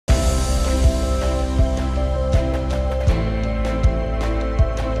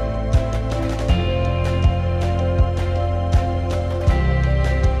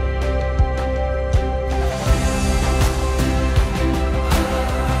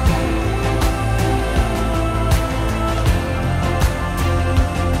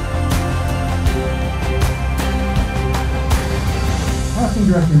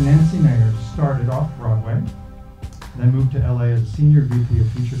director Nancy Nayor started off-Broadway, then moved to LA as a senior VP of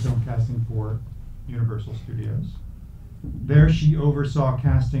feature film casting for Universal Studios. There she oversaw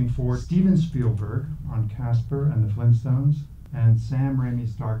casting for Steven Spielberg on Casper and the Flintstones, and Sam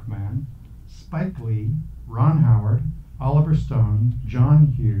Raimi's Darkman, Spike Lee, Ron Howard, Oliver Stone, John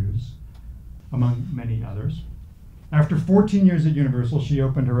Hughes, among many others. After 14 years at Universal, she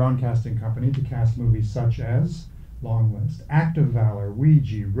opened her own casting company to cast movies such as, long list, Act of Valor,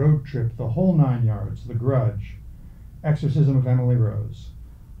 Ouija, Road Trip, The Whole Nine Yards, The Grudge, Exorcism of Emily Rose,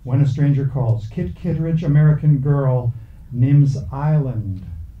 When a Stranger Calls, Kit Kittredge, American Girl, Nim's Island,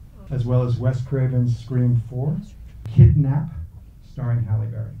 as well as Wes Craven's Scream 4, Kidnap, starring Halle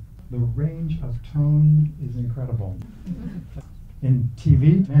Berry. The range of tone is incredible. In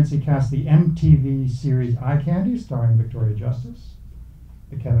TV, Nancy cast the MTV series Eye Candy, starring Victoria Justice,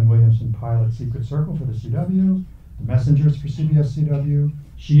 the Kevin Williamson pilot Secret Circle for the CW, The Messengers for CBS CW.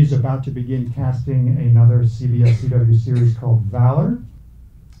 She is about to begin casting another CBS CW series called Valor.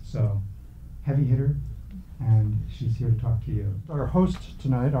 So, heavy hitter, and she's here to talk to you. Our host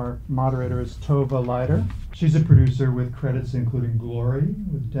tonight, our moderator, is Tova Laiter. She's a producer with credits including Glory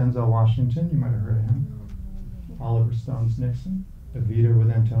with Denzel Washington, you might have heard of him, Oliver Stone's Nixon, Evita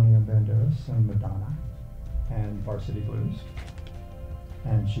with Antonio Banderas and Madonna, and Varsity Blues.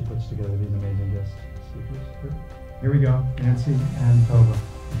 And she puts together these amazing guest speakers. Here we go, Nancy and Tova.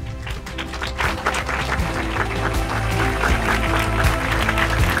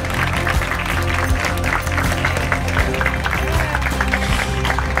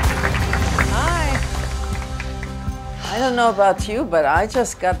 I don't know about you, but I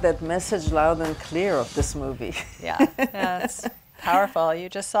just got that message loud and clear of this movie. Yeah, it's powerful. You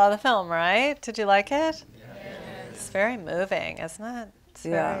just saw the film, right? Did you like it? Yeah. It's very moving, isn't it? It's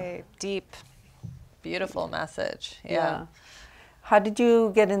very deep, beautiful message. Yeah. How did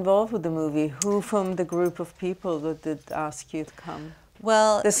you get involved with the movie? Who from the group of people that did ask you to come?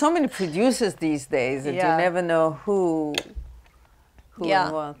 Well, there's so many producers these days that you never know who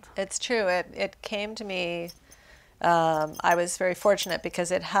and what. It's true. It came to me. I was very fortunate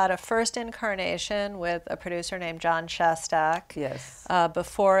because it had a first incarnation with a producer named John Shestak. Yes.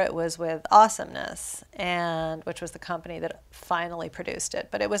 Before it was with Awesomeness, which was the company that finally produced it.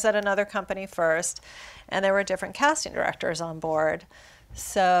 But it was at another company first, and there were different casting directors on board.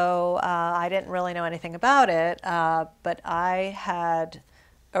 So I didn't really know anything about it, but I had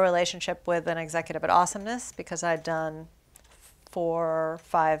a relationship with an executive at Awesomeness because I'd done 4 or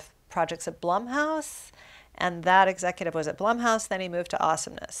 5 projects at Blumhouse. And that executive was at Blumhouse, then he moved to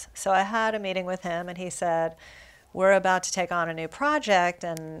Awesomeness. So I had a meeting with him, and he said, we're about to take on a new project,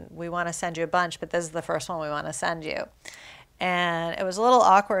 and we want to send you a bunch, but this is the first one we want to send you. And it was a little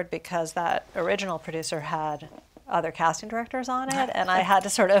awkward because that original producer had other casting directors on it, and I had to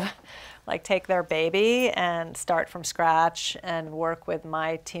sort of like take their baby and start from scratch and work with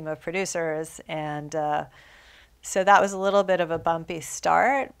my team of producers. And so that was a little bit of a bumpy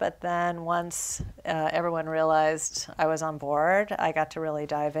start, but then once everyone realized I was on board, I got to really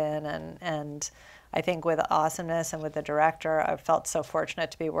dive in, and I think with Awesomeness and with the director, I felt so fortunate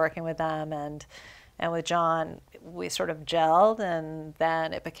to be working with them, and with John, we sort of gelled, and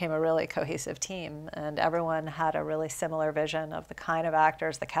then it became a really cohesive team, and everyone had a really similar vision of the kind of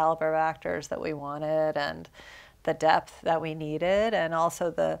actors, the caliber of actors that we wanted, and the depth that we needed, and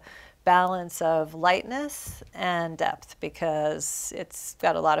also the balance of lightness and depth, because it's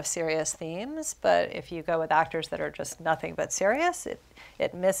got a lot of serious themes, but if you go with actors that are just nothing but serious,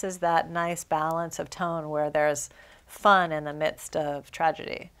 it misses that nice balance of tone where there's fun in the midst of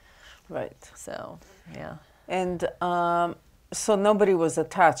tragedy. Right. So, yeah. And so nobody was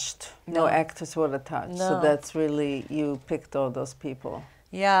attached. No actors were attached. No. So that's really, you picked all those people.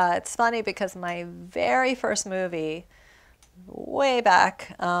 Yeah, it's funny because my very first movie way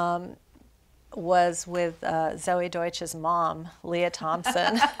back was with Zoe Deutsch's mom, Leah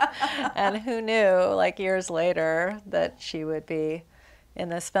Thompson. And who knew, like years later, that she would be in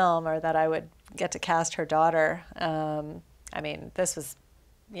this film, or that I would get to cast her daughter. I mean, this was,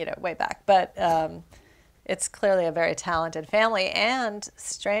 way back. But it's clearly a very talented family. And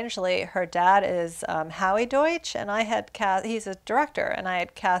strangely, her dad is Howie Deutsch, and I had he's a director, and I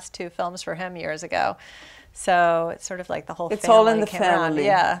had cast 2 films for him years ago. So it's sort of like the whole it's family all in the came family. Around.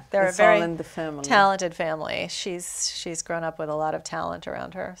 Yeah, they're it's a very all in the family. Talented family. She's grown up with a lot of talent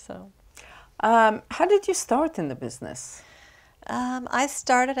around her. So, how did you start in the business? I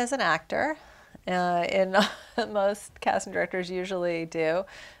started as an actor. In most casting directors usually do.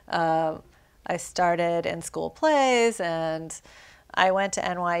 I started in school plays, and I went to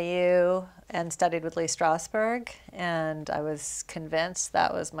NYU and studied with Lee Strasberg, and I was convinced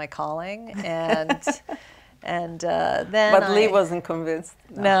that was my calling. And then But Lee wasn't convinced.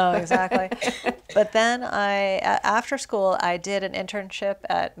 No, exactly. But then after school, I did an internship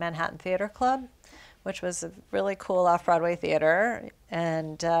at Manhattan Theater Club, which was a really cool off-Broadway theater.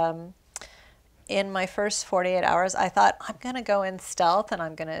 And in my first 48 hours, I thought, I'm going to go in stealth, and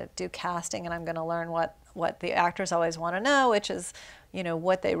I'm going to do casting, and I'm going to learn what the actors always want to know, which is, you know,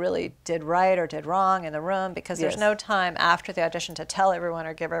 what they really did right or did wrong in the room, because there's no time after the audition to tell everyone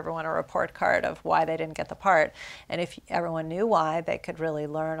or give everyone a report card of why they didn't get the part. And if everyone knew why, they could really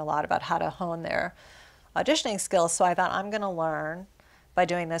learn a lot about how to hone their auditioning skills. So I thought, I'm going to learn by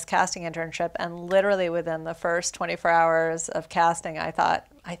doing this casting internship. And literally within the first 24 hours of casting, I thought,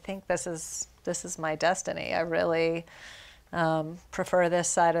 I think this is my destiny. I really prefer this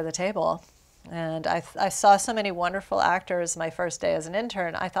side of the table. And I saw so many wonderful actors my first day as an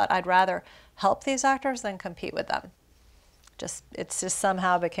intern. I thought I'd rather help these actors than compete with them. It's just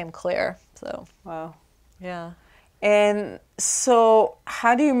somehow became clear. So Wow. yeah. And so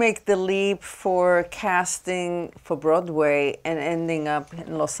how do you make the leap for casting for Broadway and ending up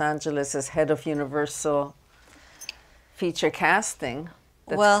in Los Angeles as head of Universal feature casting?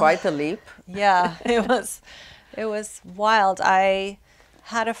 That's quite a leap. Yeah, it was wild. I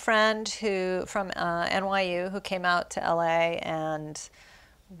had a friend from NYU who came out to LA and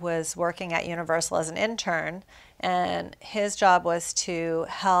was working at Universal as an intern, and his job was to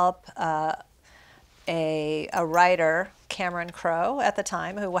help a writer, Cameron Crowe at the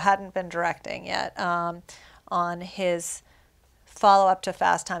time, who hadn't been directing yet, on his follow-up to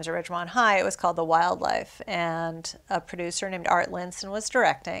Fast Times at Ridgemont High. It was called The Wildlife, and a producer named Art Linson was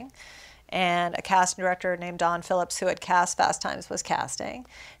directing, and a casting director named Don Phillips, who had cast Fast Times, was casting.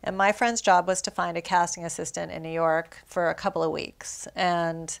 And my friend's job was to find a casting assistant in New York for a couple of weeks.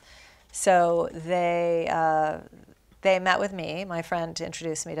 And so they met with me. My friend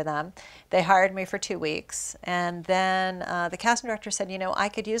introduced me to them. They hired me for 2 weeks. And then the casting director said, you know, I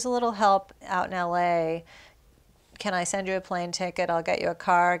could use a little help out in LA. Can I send you a plane ticket? I'll get you a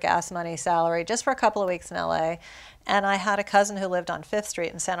car, gas money, salary, just for a couple of weeks in LA. And I had a cousin who lived on 5th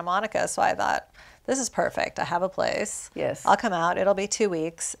Street in Santa Monica, so I thought, this is perfect. I have a place. Yes. I'll come out. It'll be 2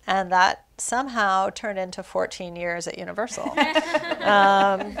 weeks. And that somehow turned into 14 years at Universal.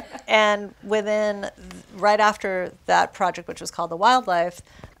 And right after that project, which was called The Wildlife,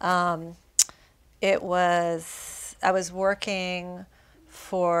 I was working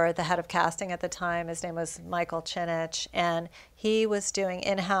for the head of casting at the time. His name was Michael Chinich, and he was doing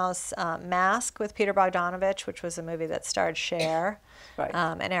in-house Mask with Peter Bogdanovich, which was a movie that starred Cher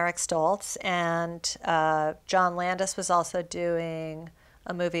and Eric Stoltz. And John Landis was also doing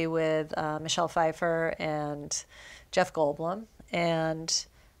a movie with Michelle Pfeiffer and Jeff Goldblum, and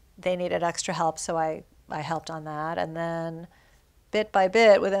they needed extra help, so I helped on that. And then bit by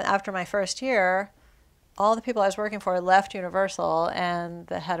bit, after my first year, all the people I was working for left Universal, and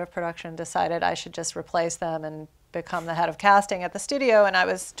the head of production decided I should just replace them and become the head of casting at the studio, and I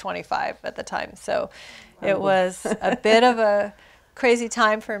was 25 at the time. So it was a bit of a crazy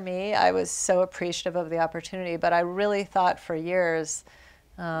time for me. I was so appreciative of the opportunity, but I really thought for years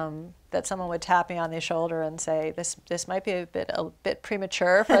that someone would tap me on the shoulder and say, this might be a bit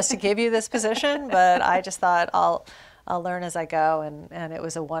premature for us to give you this position, but I just thought I'll learn as I go, and it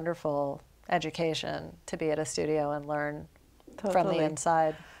was a wonderful education to be at a studio and learn from the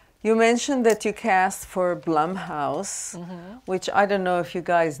inside. You mentioned that you cast for Blumhouse, which I don't know if you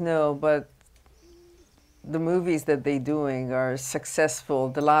guys know, but the movies that they're doing are successful.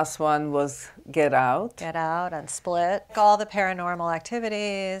 The last one was Get Out. Get Out and Split. All the paranormal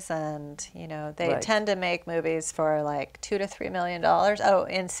activities, and you know, they tend to make movies for like $2 to $3 million. Oh,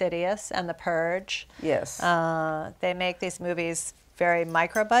 Insidious and The Purge. Yes. They make these movies very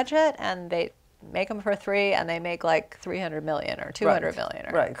micro budget, and they make them for $3 and they make like 300 million or 200 million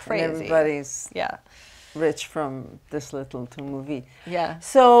or crazy. And everybody's rich from this little movie. Yeah.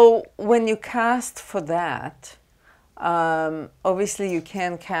 So when you cast for that, obviously you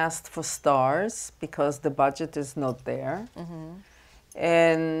can't cast for stars because the budget is not there.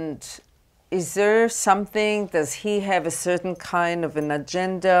 And is there something, does he have a certain kind of an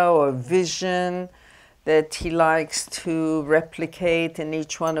agenda or vision that he likes to replicate in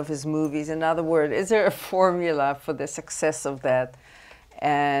each one of his movies? In other words, is there a formula for the success of that?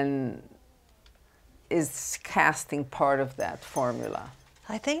 And is casting part of that formula?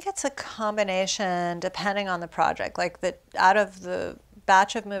 I think it's a combination depending on the project. Like out of the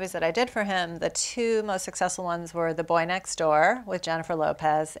batch of movies that I did for him, the 2 most successful ones were The Boy Next Door with Jennifer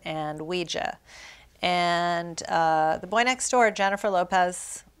Lopez and Ouija. And The Boy Next Door, Jennifer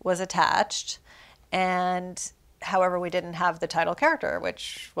Lopez was attached, and however, we didn't have the title character,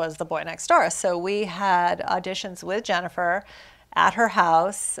 which was the boy next door. So we had auditions with Jennifer at her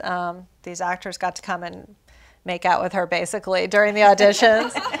house. These actors got to come and make out with her basically during the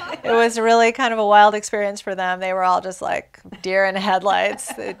auditions. It was really kind of a wild experience for them. They were all just like deer in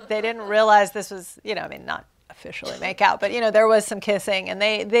headlights. They didn't realize this was, I mean, not officially make out, but there was some kissing, and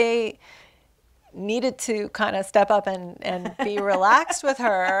they needed to kind of step up and be relaxed with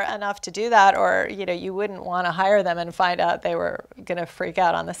her enough to do that, or you wouldn't want to hire them and find out they were going to freak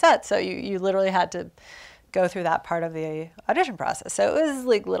out on the set. So you literally had to go through that part of the audition process. So it was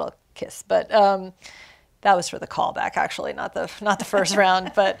like little kiss, but that was for the callback, actually, not the first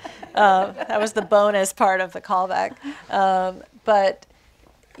round, but that was the bonus part of the callback. But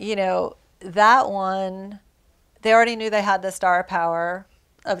that one, they already knew they had the star power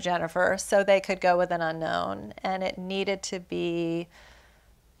of Jennifer, so they could go with an unknown, and it needed to be,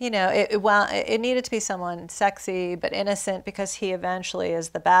 it needed to be someone sexy but innocent, because he eventually is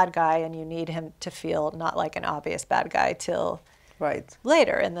the bad guy, and you need him to feel not like an obvious bad guy till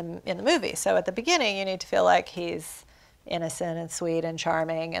later in the movie. So at the beginning, you need to feel like he's innocent and sweet and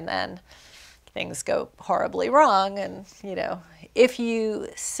charming, and then things go horribly wrong. And if you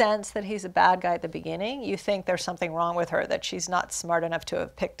sense that he's a bad guy at the beginning, you think there's something wrong with her, that she's not smart enough to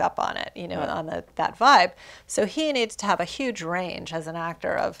have picked up on it, on that vibe. So he needs to have a huge range as an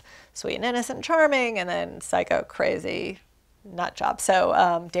actor of sweet and innocent and charming, and then psycho, crazy, nut job.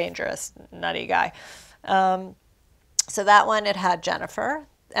 So dangerous, nutty guy. So that one, it had Jennifer.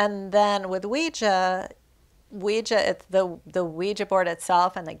 And then with Ouija, it's the Ouija board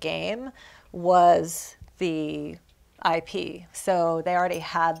itself and the game was the IP. So they already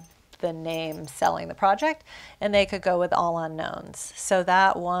had the name selling the project, and they could go with all unknowns. So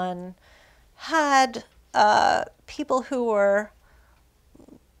that one had people who were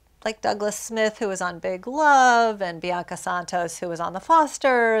like Douglas Smith, who was on Big Love, and Bianca Santos, who was on The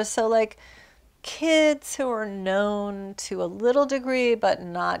Fosters. So like kids who were known to a little degree, but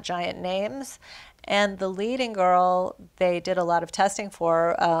not giant names. And the leading girl they did a lot of testing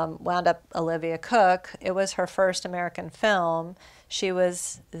for wound up Olivia Cooke. It was her first American film. She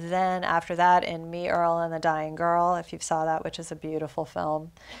was then, after that, in Me, Earl, and the Dying Girl, if you saw that, which is a beautiful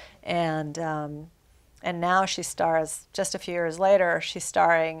film. And now she stars, just a few years later, she's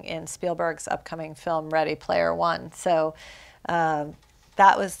starring in Spielberg's upcoming film Ready Player One. So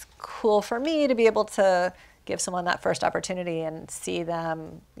that was cool for me to be able to give someone that first opportunity and see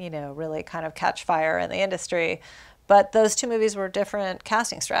them, really kind of catch fire in the industry. But those two movies were different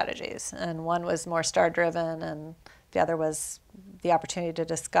casting strategies, and one was more star-driven, and the other was the opportunity to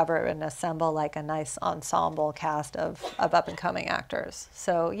discover and assemble like a nice ensemble cast of up-and-coming actors.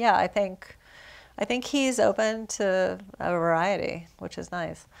 So yeah, I think he's open to a variety, which is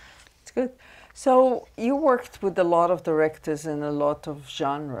nice. It's good. So you worked with a lot of directors in a lot of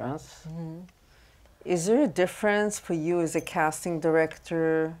genres. Mm-hmm. Is there a difference for you as a casting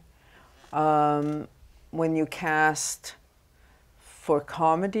director when you cast for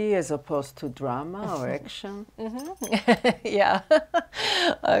comedy as opposed to drama or action? Mm-hmm. Yeah.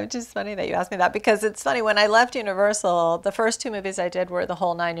 It's just funny that you asked me that, because it's funny, when I left Universal, the first two movies I did were The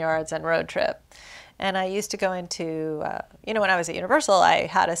Whole Nine Yards and Road Trip. And I used to go into, when I was at Universal, I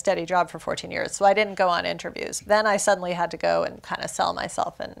had a steady job for 14 years, so I didn't go on interviews. Then I suddenly had to go and kind of sell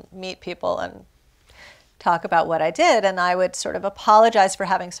myself and meet people and talk about what I did, and I would sort of apologize for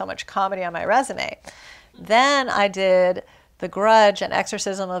having so much comedy on my resume. Then I did The Grudge and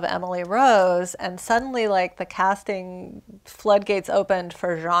Exorcism of Emily Rose, and suddenly like the casting floodgates opened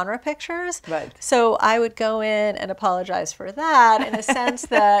for genre pictures. Right. So I would go in and apologize for that, in a sense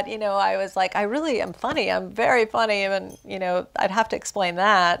that, I was like, I really am funny, I'm very funny, and I'd have to explain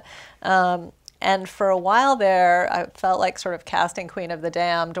that. And for a while there, I felt like sort of casting Queen of the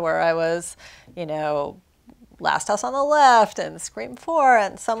Damned, where I was, Last House on the Left and Scream 4,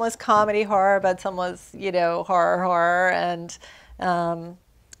 and some was comedy horror, but some was, horror. And,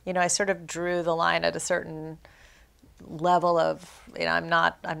 I sort of drew the line at a certain level of,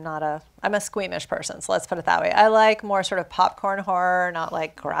 I'm a squeamish person, so let's put it that way. I like more sort of popcorn horror, not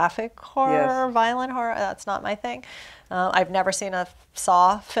like graphic horror, yes. Violent horror. That's not my thing. I've never seen a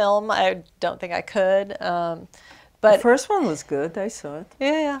Saw film. I don't think I could. But the first one was good. I saw it.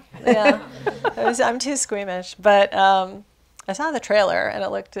 Yeah. I'm too squeamish, but I saw the trailer and it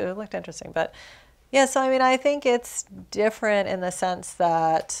looked interesting. But yeah, so I think it's different in the sense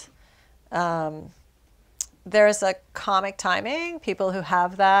that there's a comic timing. People who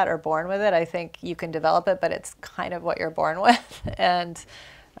have that are born with it. I think you can develop it, but it's kind of what you're born with. And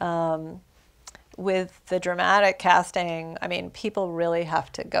with the dramatic casting, I mean, people really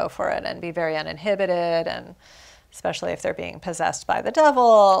have to go for it and be very uninhibited, and especially if they're being possessed by the devil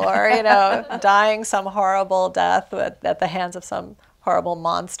or, you know, dying some horrible death at the hands of some horrible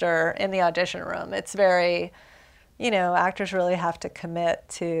monster in the audition room. It's very, you know, actors really have to commit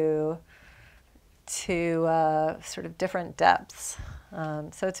to sort of different depths.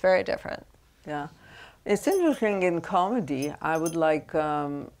 So it's very different. Yeah. It's interesting in comedy. I would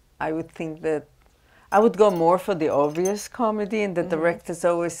think that I would go more for the obvious comedy, and the directors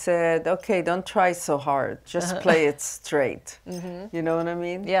always said, okay, don't try so hard, just play it straight. You know what I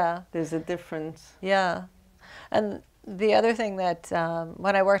mean? Yeah. There's a difference. Yeah. And the other thing that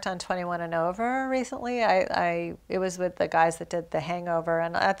when I worked on 21 and Over recently, it was with the guys that did The Hangover,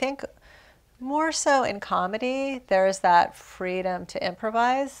 and I think more so in comedy, there's that freedom to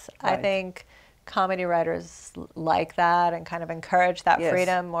improvise. Right. I think comedy writers like that and kind of encourage that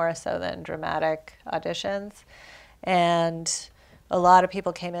freedom more so than dramatic auditions. And a lot of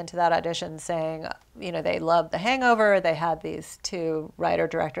people came into that audition saying, you know, they loved The Hangover. They had these two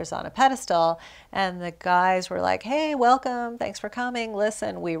writer-directors on a pedestal. And the guys were like, hey, welcome. Thanks for coming.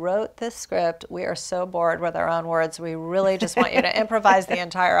 Listen, we wrote this script. We are so bored with our own words. We really just want you to improvise the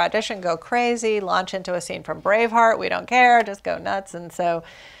entire audition, go crazy, launch into a scene from Braveheart. We don't care. Just go nuts. And so,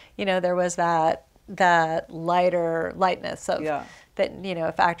 you know, there was that lightness of that, you know,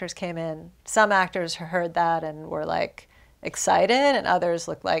 if actors came in, some actors heard that and were like excited, and others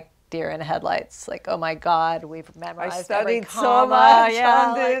looked like deer in headlights, like, oh my God, we've memorized every comma. So much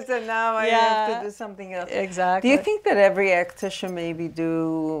on this, and now I have to do something else. Exactly. Do you think that every actor should maybe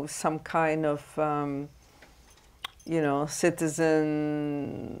do some kind of, you know,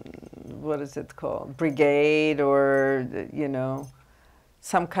 citizen, what is it called, brigade, or, you know,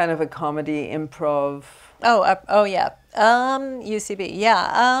 some kind of a comedy improv? Oh yeah. UCB.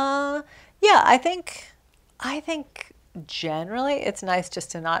 Yeah. Yeah. I think generally it's nice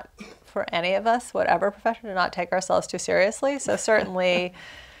just to not, for any of us, whatever profession, to not take ourselves too seriously. So certainly,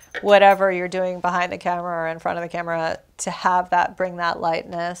 whatever you're doing behind the camera or in front of the camera, to have that, bring that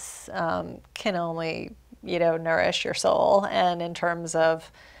lightness, can only, you know, nourish your soul. And in terms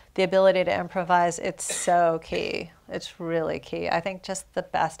of the ability to improvise, it's so key. It's really key. I think just the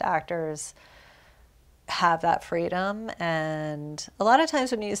best actors have that freedom. And a lot of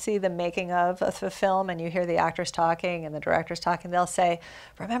times when you see the making of a film and you hear the actors talking and the directors talking, they'll say,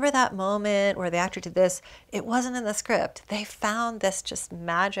 remember that moment where the actor did this? It wasn't in the script. They found this just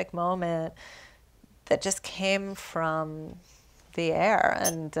magic moment that just came from the air.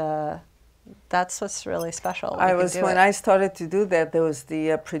 And that's what's really special. When I started to do that, there was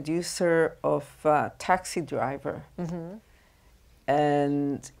the producer of Taxi Driver.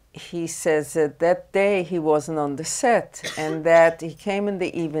 And he says that day he wasn't on the set, and that he came in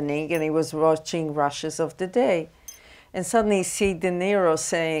the evening and he was watching rushes of the day. And suddenly he see De Niro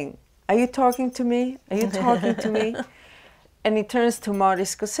saying, are you talking to me? Are you talking to me? And he turns to Marty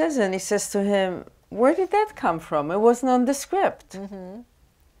Scorsese and he says to him, where did that come from? It wasn't on the script.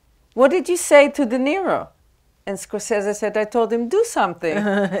 What did you say to De Niro? And Scorsese said, I told him, do something.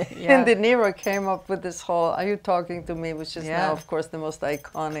 And De Niro came up with this whole, are you talking to me? Which is now, of course, the most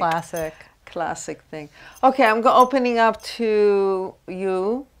iconic. Classic thing. Okay, I'm opening up to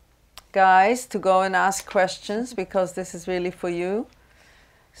you guys to go and ask questions, because this is really for you.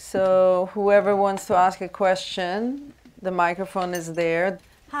 So whoever wants to ask a question, the microphone is there.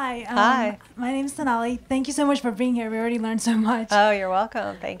 Hi. Hi. My name is Sonali. Thank you so much for being here. We already learned so much. Oh, you're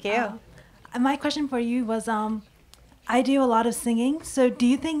welcome. Thank you. My question for you was, I do a lot of singing. So do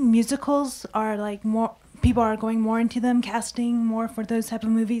you think musicals are like more, people are going more into them, casting more for those type of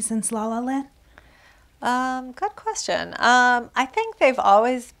movies since La La Land? Good question. I think they've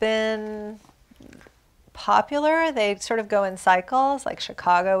always been popular. They sort of go in cycles. Like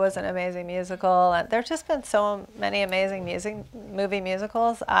Chicago was an amazing musical, and there's just been so many amazing movie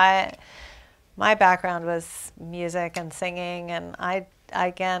musicals. My background was music and singing, and I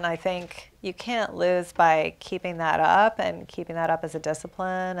think you can't lose by keeping that up and keeping that up as a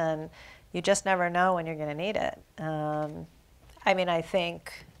discipline, and you just never know when you're going to need it. I mean, I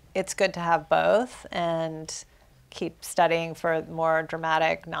think it's good to have both and keep studying for more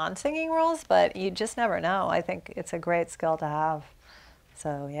dramatic non-singing roles, but you just never know. I think it's a great skill to have.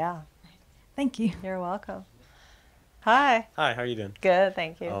 So, yeah. Thank you. You're welcome. Hi. Hi, how are you doing? Good,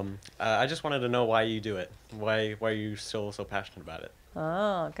 thank you. I just wanted to know why you do it. Why are you still so passionate about it?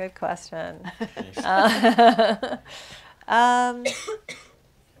 Oh, good question.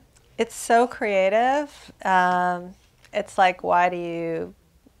 It's so creative. It's like, why do you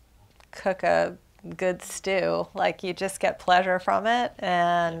cook a good stew? Like, you just get pleasure from it.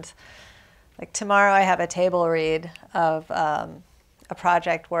 And like tomorrow I have a table read of a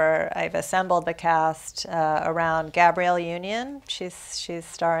project where I've assembled the cast around Gabrielle Union. She's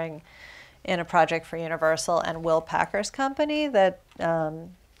starring in a project for Universal and Will Packer's company that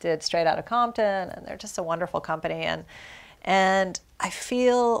did Straight Outta Compton, and they're just a wonderful company. And I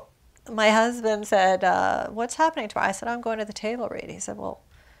feel, my husband said, what's happening tomorrow? I said, I'm going to the table read. He said, well,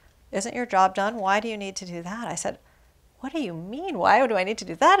 isn't your job done? Why do you need to do that? I said, what do you mean? Why do I need to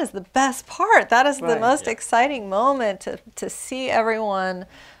do that? That is the best part. That is the most exciting moment, to see everyone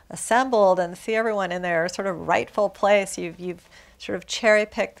assembled and see everyone in their sort of rightful place. You've sort of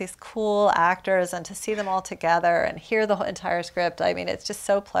cherry-picked these cool actors, and to see them all together and hear the whole entire script, I mean, it's just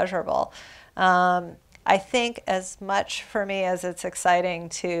so pleasurable. I think as much for me as it's exciting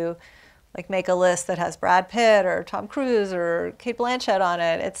to like make a list that has Brad Pitt or Tom Cruise or Kate Blanchett on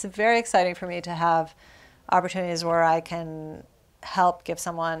it, it's very exciting for me to have opportunities where I can help give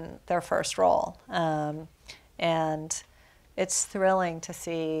someone their first role. And it's thrilling to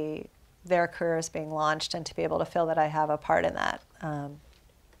see their careers being launched and to be able to feel that I have a part in that.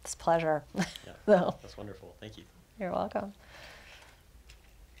 It's a pleasure. Yeah, So, that's wonderful. Thank you. you're welcome.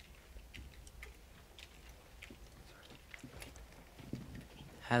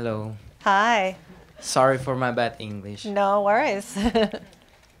 Hello. Hi. Sorry for my bad English. No worries.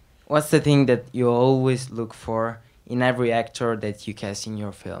 What's the thing that you always look for in every actor that you cast in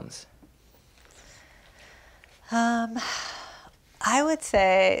your films? I would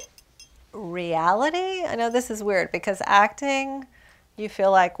say reality. I know this is weird because acting, you feel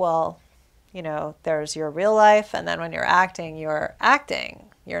like, well, you know, there's your real life, and then when you're acting, you're acting.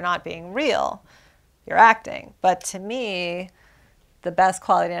 You're not being real. You're acting. But to me, the best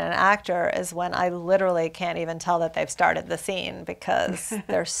quality in an actor is when I literally can't even tell that they've started the scene because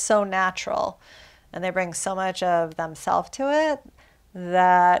they're so natural and they bring so much of themselves to it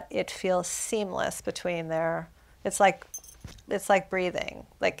that it feels seamless between their, it's like breathing.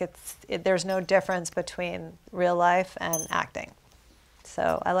 Like there's no difference between real life and acting.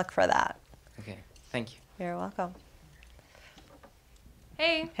 So I look for that. Okay, thank you. You're welcome.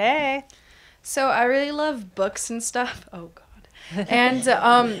 Hey. Hey. So I really love books and stuff. Oh, God. And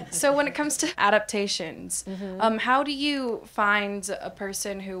so when it comes to adaptations, how do you find a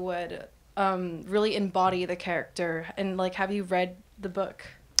person who would really embody the character? And, like, have you read the book?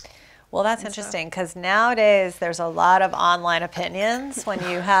 Well, that's interesting because nowadays there's a lot of online opinions when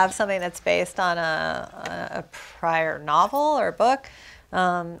you have something that's based on a prior novel or book.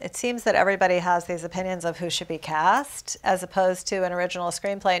 It seems that everybody has these opinions of who should be cast, as opposed to an original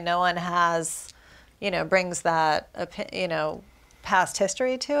screenplay. No one has, brings that, past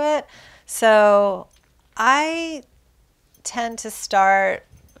history to it. So I tend to start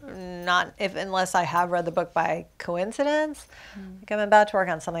unless I have read the book by coincidence. Like I'm about to work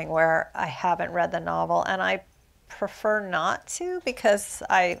on something where I haven't read the novel, and I prefer not to because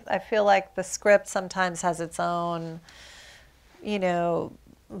I feel like the script sometimes has its own,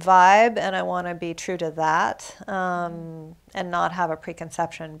 vibe, and I want to be true to that, and not have a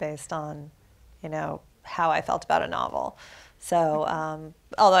preconception based on, how I felt about a novel. So,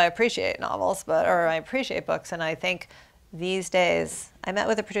 although I appreciate novels, or I appreciate books, and I think these days, I met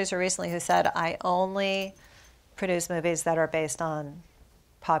with a producer recently who said, I only produce movies that are based on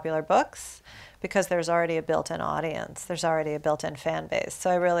popular books because there's already a built-in audience. There's already a built-in fan base. So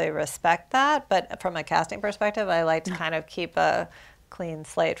I really respect that. But from a casting perspective, I like to kind of keep a clean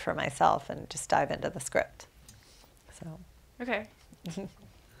slate for myself and just dive into the script. So. Okay.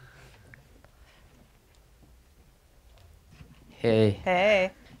 Hey.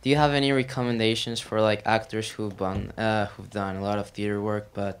 Hey. Do you have any recommendations for like actors who've done a lot of theater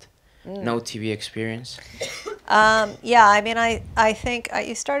work but no TV experience? Yeah, I mean, I think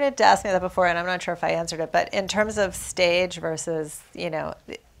you started to ask me that before, and I'm not sure if I answered it, but in terms of stage versus,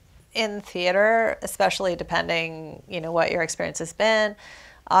 in theater, especially depending, what your experience has been,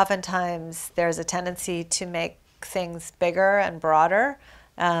 oftentimes there's a tendency to make things bigger and broader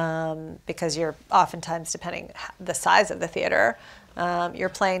because you're oftentimes, depending the size of the theater, you're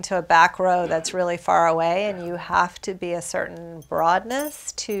playing to a back row that's really far away, and you have to be a certain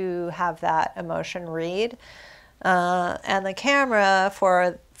broadness to have that emotion read. And the camera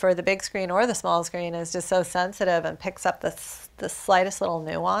for the big screen or the small screen is just so sensitive and picks up the slightest little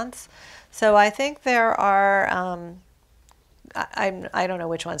nuance. So I think there are, I don't know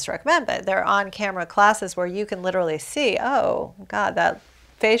which ones to recommend, but there are on-camera classes where you can literally see, oh, God, that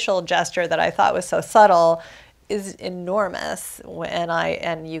facial gesture that I thought was so subtle is enormous,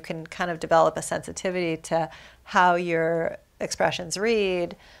 and you can kind of develop a sensitivity to how your expressions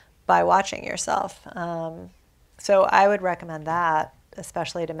read by watching yourself. So I would recommend that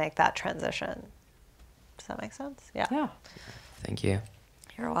especially to make that transition. Does that make sense? Yeah. Yeah. Thank you.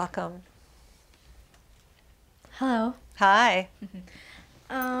 You're welcome. Hello. Hi.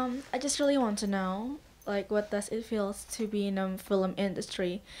 I just really want to know, like, what does it feel to be in the film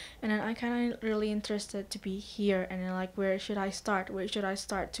industry? And then I kind of really interested to be here, and then, like, where should I start? Where should I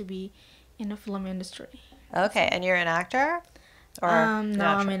start to be in the film industry? Okay, and you're an actor? Or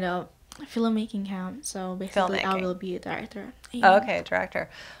now I'm in a filmmaking camp, so basically I Filmmaking. will be a director. Oh, okay, director.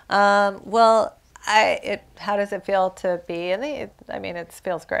 Well, how does it feel to be in the? I mean, it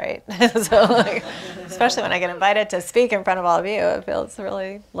feels great. So, like, especially when I get invited to speak in front of all of you, it feels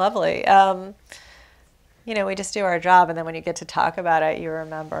really lovely. You know, we just do our job, and then when you get to talk about it, you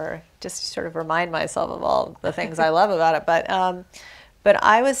remember. Just sort of remind myself of all the things I love about it. But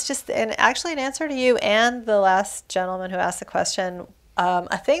I was just, and actually, in answer to you and the last gentleman who asked the question,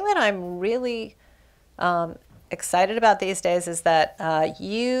 a thing that I'm really excited about these days is that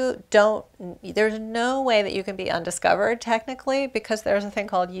there's no way that you can be undiscovered technically, because there's a thing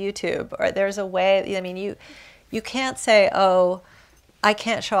called YouTube, or there's a way, I mean, you can't say, oh, I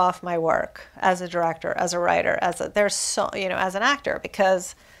can't show off my work as a director, as a writer, as an actor,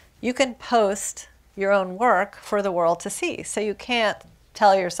 because you can post your own work for the world to see. So you can't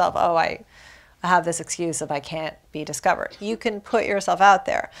tell yourself, oh, I have this excuse of I can't be discovered. You can put yourself out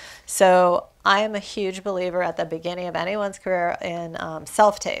there. So I am a huge believer at the beginning of anyone's career in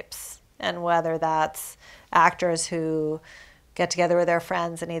self-tapes, and whether that's actors who get together with their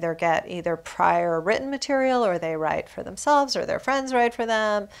friends and either get prior written material, or they write for themselves, or their friends write for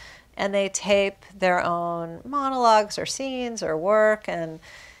them, and they tape their own monologues or scenes or work. And,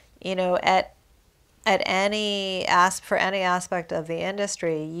 you know, for any aspect of the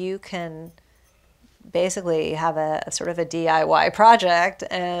industry, you can basically have a sort of a DIY project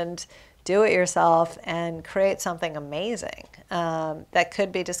and do it yourself and create something amazing that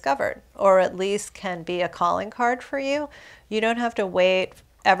could be discovered, or at least can be a calling card for you. You don't have to wait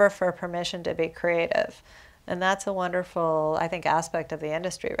ever for permission to be creative. And that's a wonderful, I think, aspect of the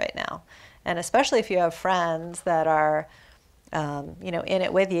industry right now. And especially if you have friends that are in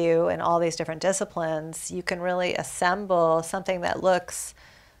it with you in all these different disciplines, you can really assemble something that looks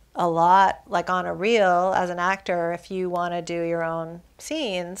a lot like on a reel. As an actor, if you want to do your own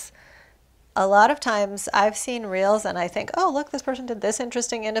scenes, a lot of times I've seen reels and I think, oh, look, this person did this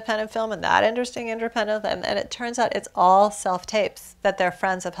interesting independent film and that interesting independent, and it turns out it's all self-tapes that their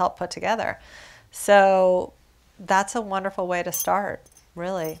friends have helped put together. So that's a wonderful way to start,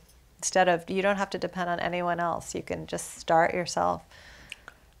 really. You don't have to depend on anyone else. You can just start yourself.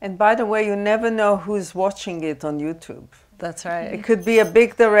 And by the way, you never know who's watching it on YouTube. That's right. It could be a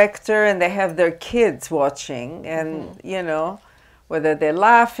big director and they have their kids watching, and you know, whether they're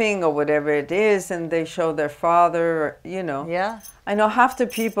laughing or whatever it is, and they show their father, you know. Yeah. I know half the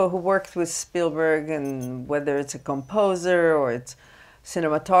people who worked with Spielberg, and whether it's a composer or it's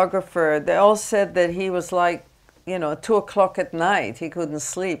cinematographer, they all said that he was like, you know, 2 o'clock at night, he couldn't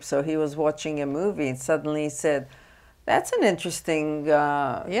sleep, so he was watching a movie and suddenly he said, that's an interesting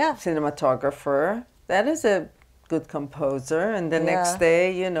cinematographer. That is a good composer. And the next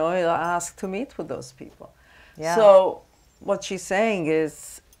day, you know, he'll ask to meet with those people. Yeah. So what she's saying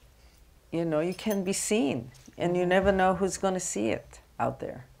is, you know, you can be seen, and you never know who's going to see it out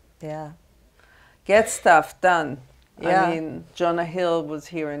there. Yeah. Get stuff done. Yeah. I mean, Jonah Hill was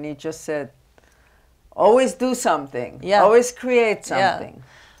here and he just said, always do something. Yeah. Always create something. Yeah.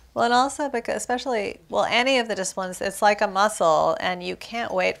 Well, and also because especially, any of the disciplines, it's like a muscle, and you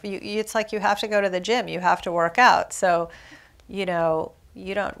can't wait. It's like you have to go to the gym. You have to work out. So, you know,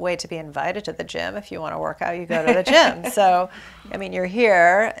 you don't wait to be invited to the gym. If you want to work out, you go to the gym. So, I mean, you're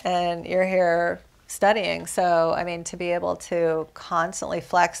here studying. So, I mean, to be able to constantly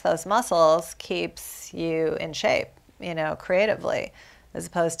flex those muscles keeps you in shape, you know, creatively, as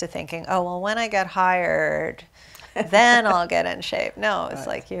opposed to thinking, oh, well, when I get hired, then I'll get in shape. No, it's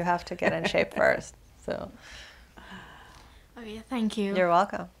like you have to get in shape first. So. Okay, thank you. You're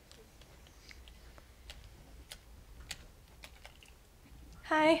welcome.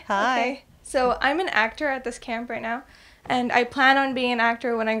 Hi. Hi. Okay. So I'm an actor at this camp right now, and I plan on being an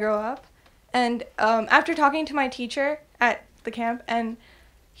actor when I grow up. And after talking to my teacher at the camp, and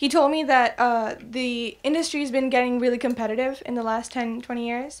he told me that the industry's been getting really competitive in the last 10, 20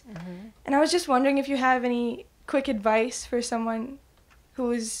 years. Mm-hmm. And I was just wondering if you have any quick advice for someone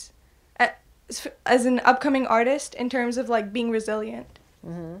who's as an upcoming artist in terms of like being resilient.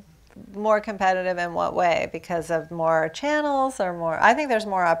 Mm-hmm. More competitive in what way? Because of more channels or more? I think there's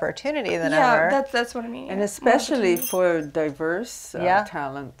more opportunity than ever. Yeah, that's what I mean. And especially for diverse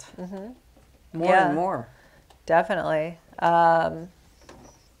talent. Mm-hmm. More and more. Definitely.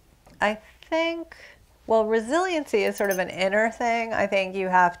 I think, well, resiliency is sort of an inner thing. I think you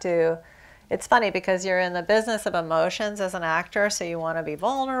have to, it's funny because you're in the business of emotions as an actor, so you want to be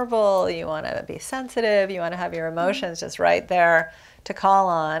vulnerable, you want to be sensitive, you want to have your emotions just right there to call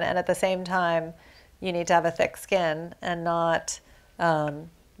on, and at the same time, you need to have a thick skin and not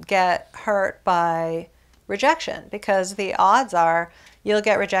get hurt by rejection, because the odds are you'll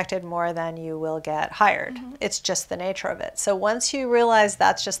get rejected more than you will get hired. It's just the nature of it. So once you realize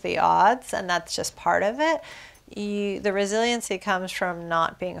that's just the odds and that's just part of it, the resiliency comes from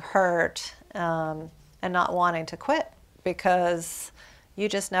not being hurt and not wanting to quit, because you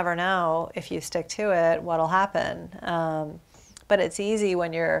just never know if you stick to it what'll happen. But it's easy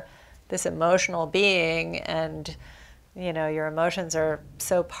when you're this emotional being and your emotions are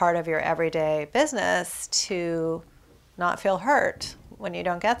so part of your everyday business to not feel hurt when you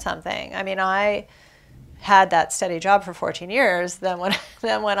don't get something. I mean, I had that steady job for 14 years. Then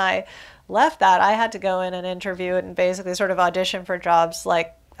when I left that, I had to go in and interview and basically sort of audition for jobs.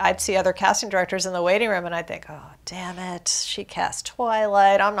 Like, I'd see other casting directors in the waiting room and I'd think, oh, damn it, she cast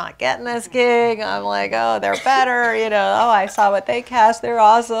Twilight, I'm not getting this gig. I'm like, oh, they're better, oh, I saw what they cast, they're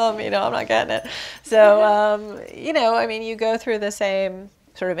awesome, I'm not getting it. So, I mean, you go through the same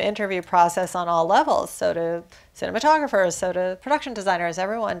sort of interview process on all levels. So do cinematographers, so do production designers,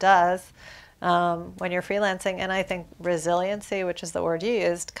 everyone does when you're freelancing. And I think resiliency, which is the word you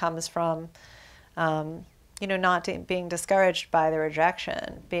used, comes from not being discouraged by the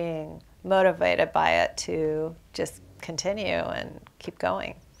rejection, being motivated by it to just continue and keep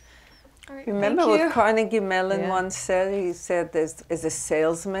going. All right, Remember what Carnegie Mellon once said? He said, as a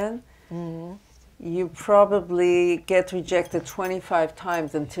salesman, you probably get rejected 25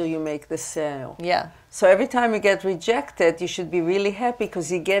 times until you make the sale. Yeah. So every time you get rejected, you should be really happy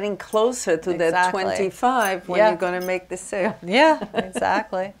because you're getting closer to that 25 when you're going to make the sale. Yeah,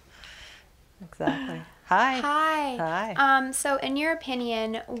 exactly. Exactly. Hi. Hi. So in your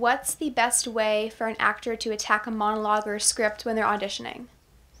opinion, what's the best way for an actor to attack a monologue or a script when they're auditioning?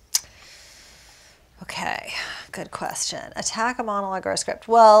 Okay, good question. Attack a monologue or a script.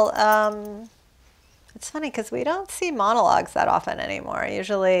 Well, it's funny because we don't see monologues that often anymore.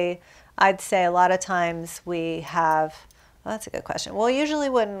 Usually, I'd say a lot of times we have, well, that's a good question. Well, usually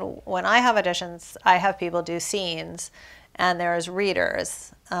when I have auditions, I have people do scenes and there's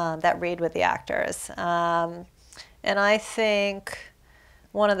readers that read with the actors. And I think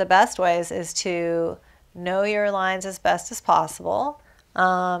one of the best ways is to know your lines as best as possible,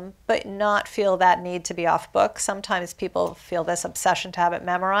 but not feel that need to be off book. Sometimes people feel this obsession to have it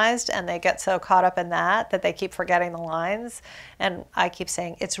memorized and they get so caught up in that they keep forgetting the lines. And I keep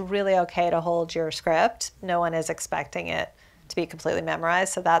saying it's really okay to hold your script. No one is expecting it to be completely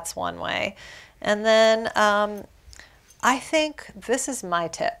memorized, so that's one way. And then I think this is my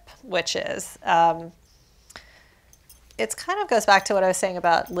tip, which is it kind of goes back to what I was saying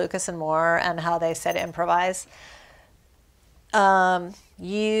about Lucas and Moore and how they said improvise. When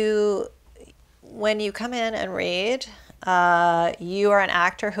you come in and read, you are an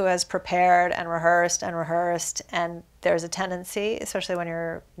actor who has prepared and rehearsed, and there's a tendency, especially when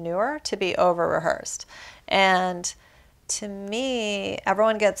you're newer, to be over-rehearsed. And to me,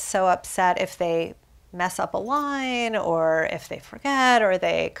 everyone gets so upset if they mess up a line or if they forget or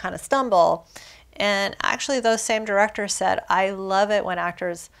they kind of stumble. And actually those same directors said, I love it when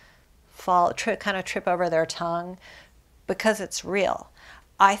actors kind of trip over their tongue because it's real.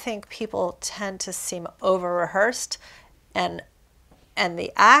 I think people tend to seem over-rehearsed and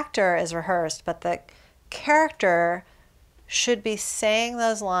the actor is rehearsed, but the character should be saying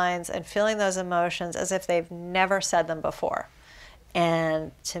those lines and feeling those emotions as if they've never said them before.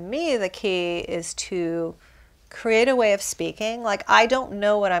 And to me, the key is to create a way of speaking. Like, I don't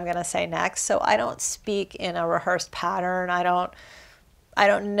know what I'm going to say next, so I don't speak in a rehearsed pattern. I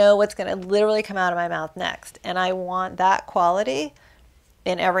don't know what's going to literally come out of my mouth next. And I want that quality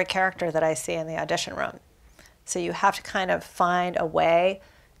in every character that I see in the audition room. So you have to kind of find a way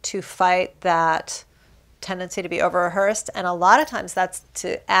to fight that tendency to be over-rehearsed. And a lot of times that's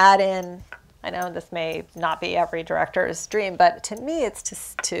to add in, I know this may not be every director's dream, but to me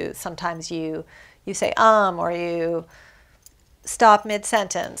it's to sometimes you say or you stop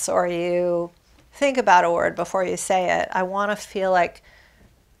mid-sentence or you think about a word before you say it. I want to feel like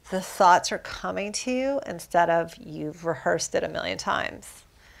the thoughts are coming to you instead of you've rehearsed it a million times.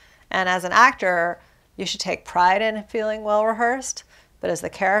 And as an actor, you should take pride in feeling well-rehearsed, but as the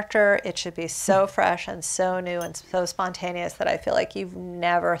character, it should be so fresh and so new and so spontaneous that I feel like you've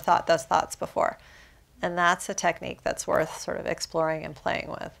never thought those thoughts before. And that's a technique that's worth sort of exploring and playing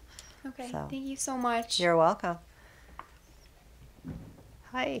with. Okay, thank you so much. You're welcome.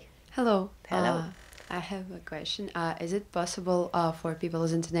 Hi. Hello. Hello. I have a question. Is it possible for people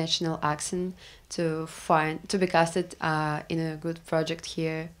with international accent to be casted in a good project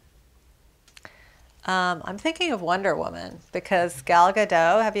here? I'm thinking of Wonder Woman because Gal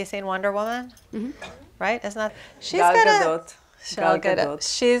Gadot. Have you seen Wonder Woman? Mm-hmm. Right? Isn't that Gal Gadot. Gal Gadot.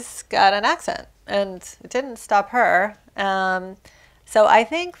 She's got an accent, and it didn't stop her. So I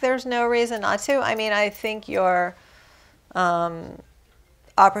think there's no reason not to. I mean, I think your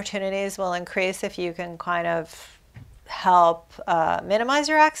opportunities will increase if you can kind of help minimize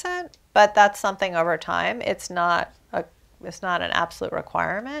your accent, but that's something over time. It's not an absolute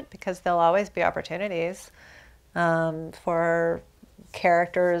requirement because there'll always be opportunities for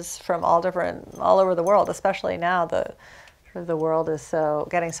characters from all over the world, especially now the world is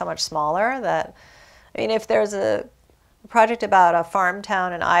getting so much smaller that, I mean, if there's a project about a farm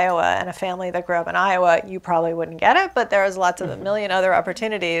town in Iowa and a family that grew up in Iowa, you probably wouldn't get it, but there's lots of a million other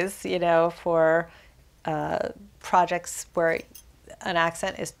opportunities, you know, for projects where an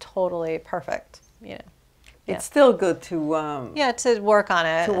accent is totally perfect, you know. It's still good to to work on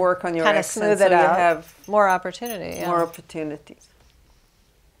it, to work on your kind of accent, smooth so it out. you have more opportunity, yeah. more opportunities.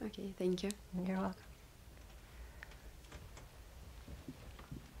 Okay, thank you. You're welcome.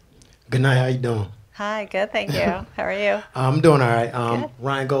 Good night. How you doing? Hi, good, thank you. How are you? I'm doing all right. Good.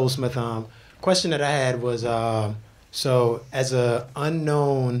 Ryan Goldsmith. Question that I had was, so as a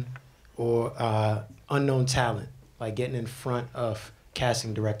unknown talent, like getting in front of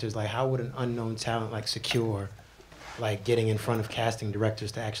casting directors, like how would an unknown talent like secure, like getting in front of casting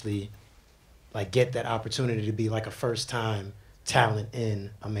directors to actually, like get that opportunity to be like a first time talent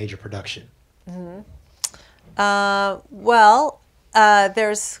in a major production? Mm-hmm.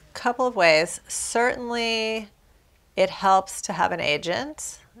 There's a couple of ways. Certainly, it helps to have an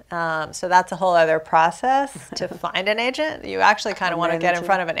agent. So that's a whole other process to find an agent. You actually kind of want to get in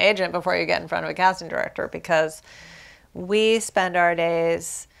front of an agent before you get in front of a casting director, because we spend our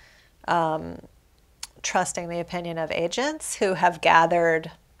days trusting the opinion of agents who have gathered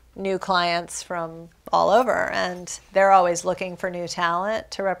new clients from all over, and they're always looking for new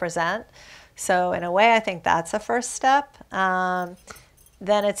talent to represent. So in a way, I think that's a first step.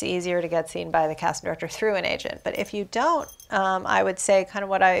 Then it's easier to get seen by the casting director through an agent. But if you don't, I would say kind of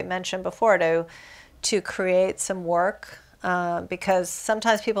what I mentioned before, to create some work, because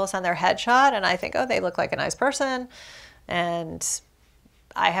sometimes people send their headshot and I think, oh, they look like a nice person, and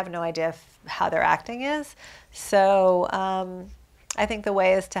I have no idea how their acting is. So I think the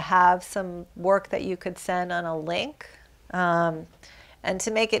way is to have some work that you could send on a link, and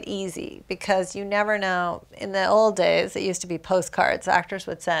to make it easy, because you never know. In the old days, it used to be postcards. Actors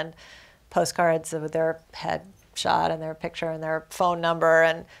would send postcards of their headshot and their picture and their phone number,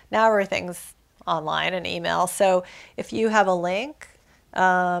 and now everything's online and email. So if you have a link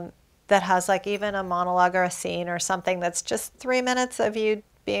that has like even a monologue or a scene or something that's just 3 minutes of you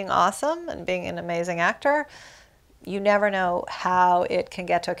being awesome and being an amazing actor, you never know how it can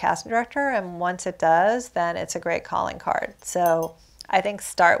get to a casting director, and once it does, then it's a great calling card. So I think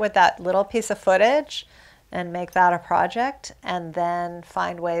start with that little piece of footage and make that a project, and then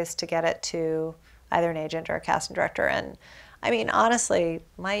find ways to get it to either an agent or a casting director. And I mean, honestly,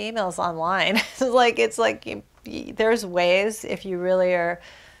 my email's online. It's like there's ways, if you really are,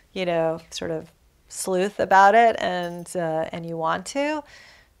 you know, sort of sleuth about it and you want to.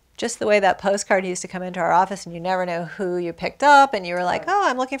 Just the way that postcard used to come into our office and you never know who you picked up, and you were like, oh,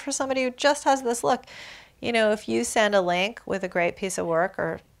 I'm looking for somebody who just has this look. You know, if you send a link with a great piece of work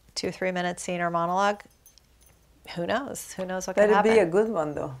or 2 or 3 minute scene or monologue, who knows? Who knows what could happen? Better be a good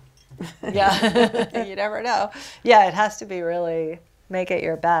one, though. Yeah, you never know. Yeah, it has to be really, make it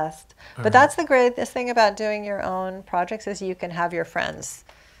your best. But that's the greatest thing about doing your own projects, is you can have your friends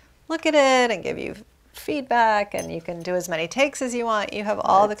look at it and give you feedback, and you can do as many takes as you want. You have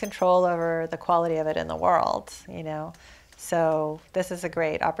all the control over the quality of it in the world, you know. So this is a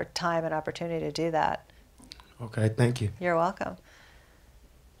great time and opportunity to do that. Okay, thank you. You're welcome.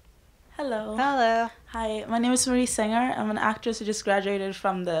 Hello. Hello. Hi, my name is Marie Singer. I'm an actress who just graduated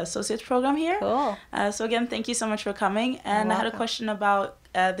from the associate program here. Cool. So again, thank you so much for coming. And I had a question about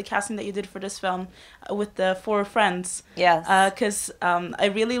the casting that you did for this film with the 4 friends. Yes. Because I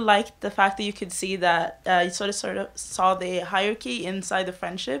really liked the fact that you could see that you sort of saw the hierarchy inside the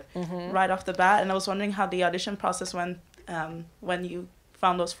friendship right off the bat. And I was wondering how the audition process went when you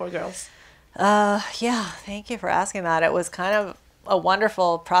found those 4 girls. Yeah, thank you for asking that. It was kind of a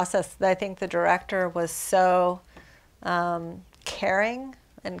wonderful process. I think the director was so caring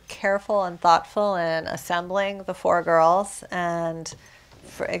and careful and thoughtful in assembling the 4 girls, and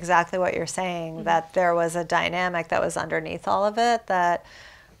for exactly what you're saying, that there was a dynamic that was underneath all of it that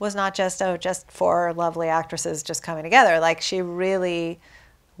was not just 4 lovely actresses just coming together. Like, she really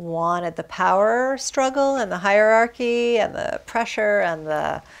wanted the power struggle and the hierarchy and the pressure and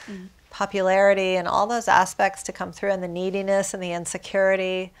the popularity and all those aspects to come through, and the neediness and the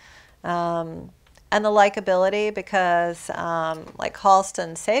insecurity, and the likability, because like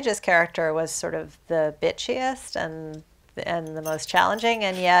Halston Sage's character was sort of the bitchiest and the most challenging,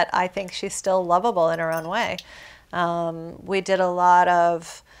 and yet I think she's still lovable in her own way. We did a lot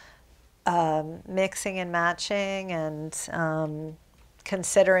of mixing and matching, and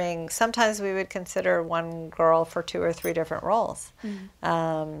considering, sometimes we would consider one girl for 2 or 3 different roles.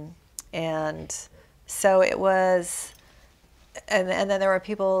 And so it was, and then there were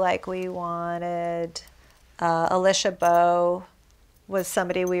people like, we wanted Alicia Bowe was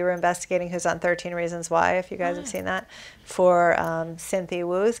somebody we were investigating who's on 13 Reasons Why, if you guys have seen that, for Cynthia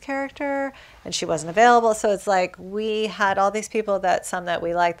Wu's character, and she wasn't available. So it's like we had all these people, that some that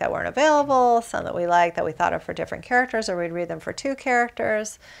we liked that weren't available, some that we liked that we thought of for different characters, or we'd read them for 2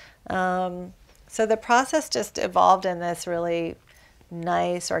 characters. So the process just evolved in this really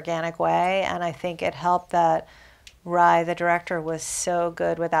nice, organic way, and I think it helped that Rai, the director, was so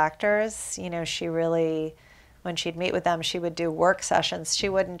good with actors. You know, she really, when she'd meet with them, she would do work sessions. She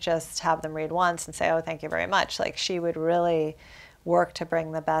wouldn't just have them read once and say, oh, thank you very much. Like, she would really work to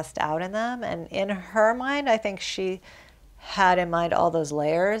bring the best out in them. And in her mind, I think she had in mind all those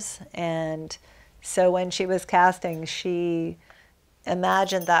layers. And so when she was casting, she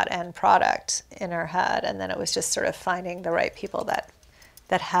imagined that end product in her head. And then it was just sort of finding the right people that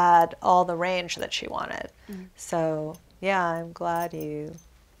had all the range that she wanted. So, yeah, I'm glad you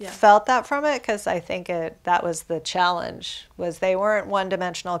felt that from it, because I think that was the challenge, was they weren't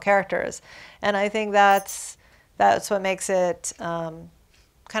one-dimensional characters. And I think that's what makes it, kind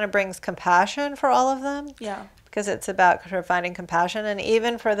of brings compassion for all of them. Yeah. Because it's about sort of finding compassion. And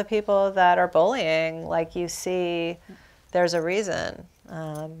even for the people that are bullying, like, you see there's a reason,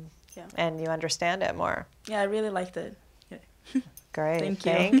 and you understand it more. Yeah, I really liked it. Yeah. Great. Thank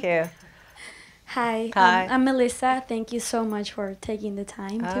you. Thank you. Hi, Hi. I'm Melissa. Thank you so much for taking the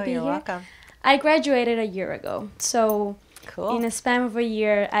time to be you're here. welcome. I graduated a year ago, so Cool. in a span of a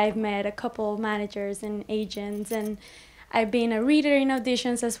year, I've met a couple of managers and agents, and I've been a reader in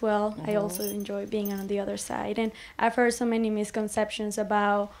auditions as well. I also enjoy being on the other side, and I've heard so many misconceptions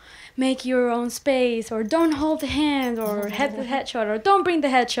about make your own space, or don't hold the hand, or head the headshot, or don't bring the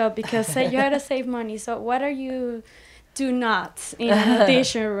headshot because you gotta save money. So what are you do not in an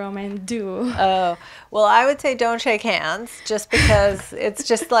audition room and do? Oh, well, I would say don't shake hands, just because it's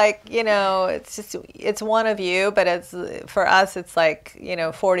just like, you know, it's one of you, but it's, for us, it's like, you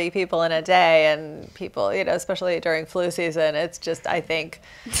know, 40 people in a day, and people, you know, especially during flu season, it's just, I think,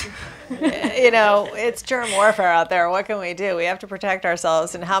 you know, it's germ warfare out there. What can we do? We have to protect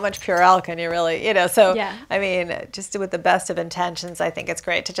ourselves, and how much Purell can you really, you know, so, Yeah. I mean, just with the best of intentions, I think it's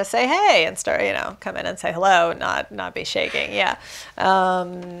great to just say, hey, and start, you know, come in and say hello, not be shaking. Yeah.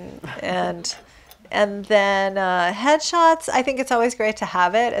 And then headshots, I think it's always great to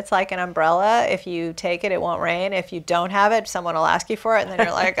have it. It's like an umbrella. If you take it, it won't rain. If you don't have it, someone will ask you for it, and then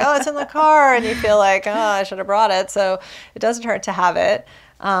you're like, oh, it's in the car, and you feel like, oh, I should have brought it. So it doesn't hurt to have it.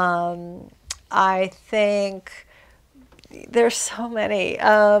 I think there's so many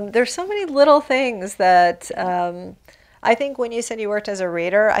little things that I think when you said you worked as a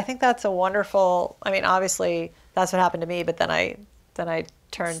reader, I think that's a wonderful, I mean, obviously that's what happened to me, but then I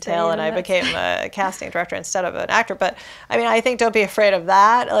turned tail and I became a casting director instead of an actor. But I mean, I think don't be afraid of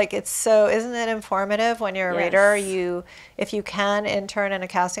that. Like, it's so, isn't it informative when you're a reader? If you can intern in a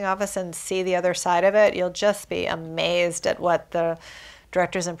casting office and see the other side of it, you'll just be amazed at what the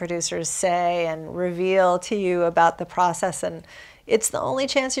directors and producers say and reveal to you about the process. And it's the only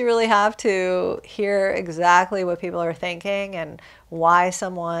chance you really have to hear exactly what people are thinking and why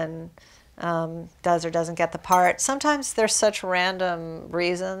someone does or doesn't get the part. Sometimes there's such random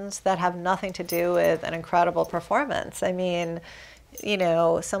reasons that have nothing to do with an incredible performance. I mean, you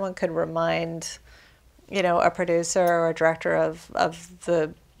know, someone could remind, you know, a producer or a director of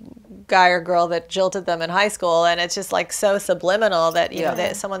the guy or girl that jilted them in high school, and it's just like so subliminal that, you know,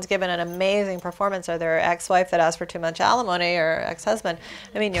 that someone's given an amazing performance, or their ex-wife that asked for too much alimony, or ex-husband,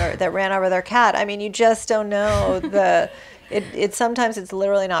 I mean, that ran over their cat. I mean, you just don't know It sometimes it's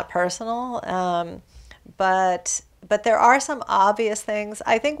literally not personal, but there are some obvious things.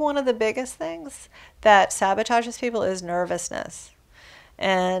 I think one of the biggest things that sabotages people is nervousness,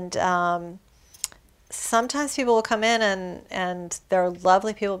 and sometimes people will come in and they're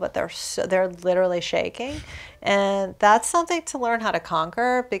lovely people, but they're literally shaking, and that's something to learn how to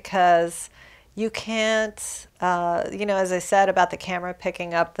conquer, because you can't, you know, as I said about the camera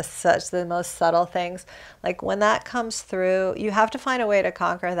picking up the most subtle things, like when that comes through, you have to find a way to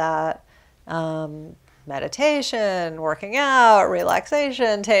conquer that. Meditation, working out,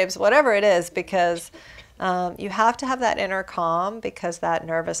 relaxation tapes, whatever it is, because you have to have that inner calm, because that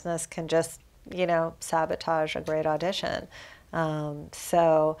nervousness can just, you know, sabotage a great audition.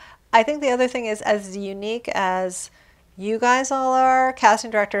 So I think the other thing is, as unique as you guys all are,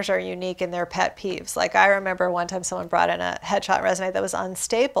 casting directors are unique in their pet peeves. Like, I remember one time someone brought in a headshot resume that was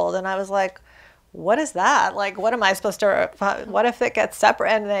unstapled, and I was like, what is that? Like, what am I supposed to, what if it gets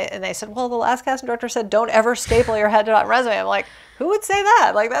separate? And they said, well, the last casting director said, don't ever staple your headshot resume. I'm like, who would say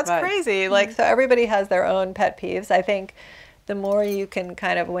that? Like, that's crazy. Like, so everybody has their own pet peeves. I think the more you can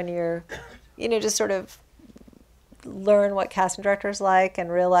kind of, when you're, you know, just sort of learn what casting directors like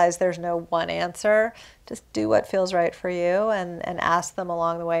and realize there's no one answer, just do what feels right for you, and ask them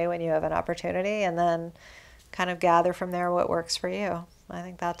along the way when you have an opportunity, and then kind of gather from there what works for you. I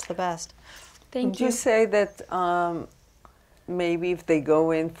think that's the best. Would you say that maybe if they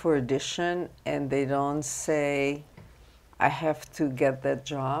go in for audition and they don't say, I have to get that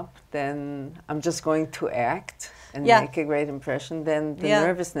job, then I'm just going to act and make a great impression, then the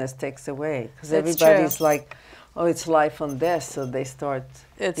nervousness takes away. Because everybody's like, oh, it's life on this, so they start.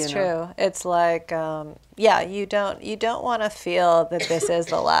 It's true. It's like, you don't want to feel that this is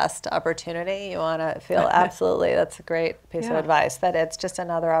the last opportunity. You want to feel absolutely, that's a great piece of advice, that it's just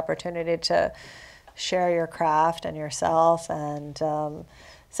another opportunity to share your craft and yourself. And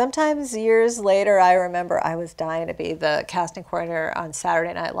sometimes years later, I remember I was dying to be the casting coordinator on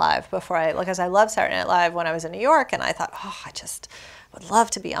Saturday Night Live because I loved Saturday Night Live when I was in New York, and I thought, oh, I just would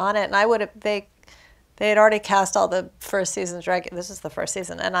love to be on it. And they had already cast all the first season's this is the first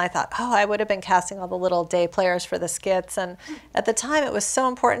season, and I thought, oh, I would have been casting all the little day players for the skits, and at the time it was so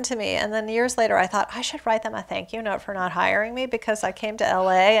important to me. And then years later I thought, I should write them a thank you note for not hiring me, because I came to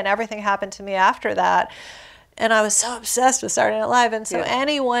LA and everything happened to me after that, and I was so obsessed with Saturday Night Live. And so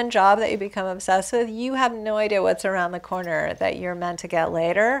any one job that you become obsessed with, you have no idea what's around the corner that you're meant to get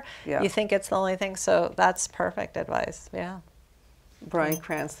later. You think it's the only thing, so that's perfect advice. Bryan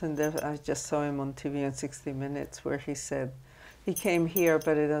Cranston, I just saw him on TV on 60 Minutes, where he said, he came here,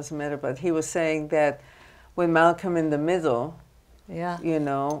 but it doesn't matter, but he was saying that when Malcolm in the Middle, you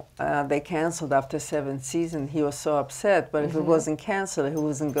know, they canceled after 7th season, he was so upset, but if it wasn't canceled, he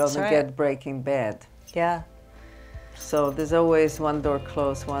wasn't going to get Breaking Bad. So there's always one door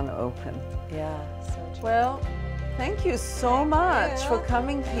closed, one open. So well, thank you so much for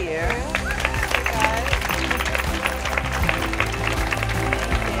coming here.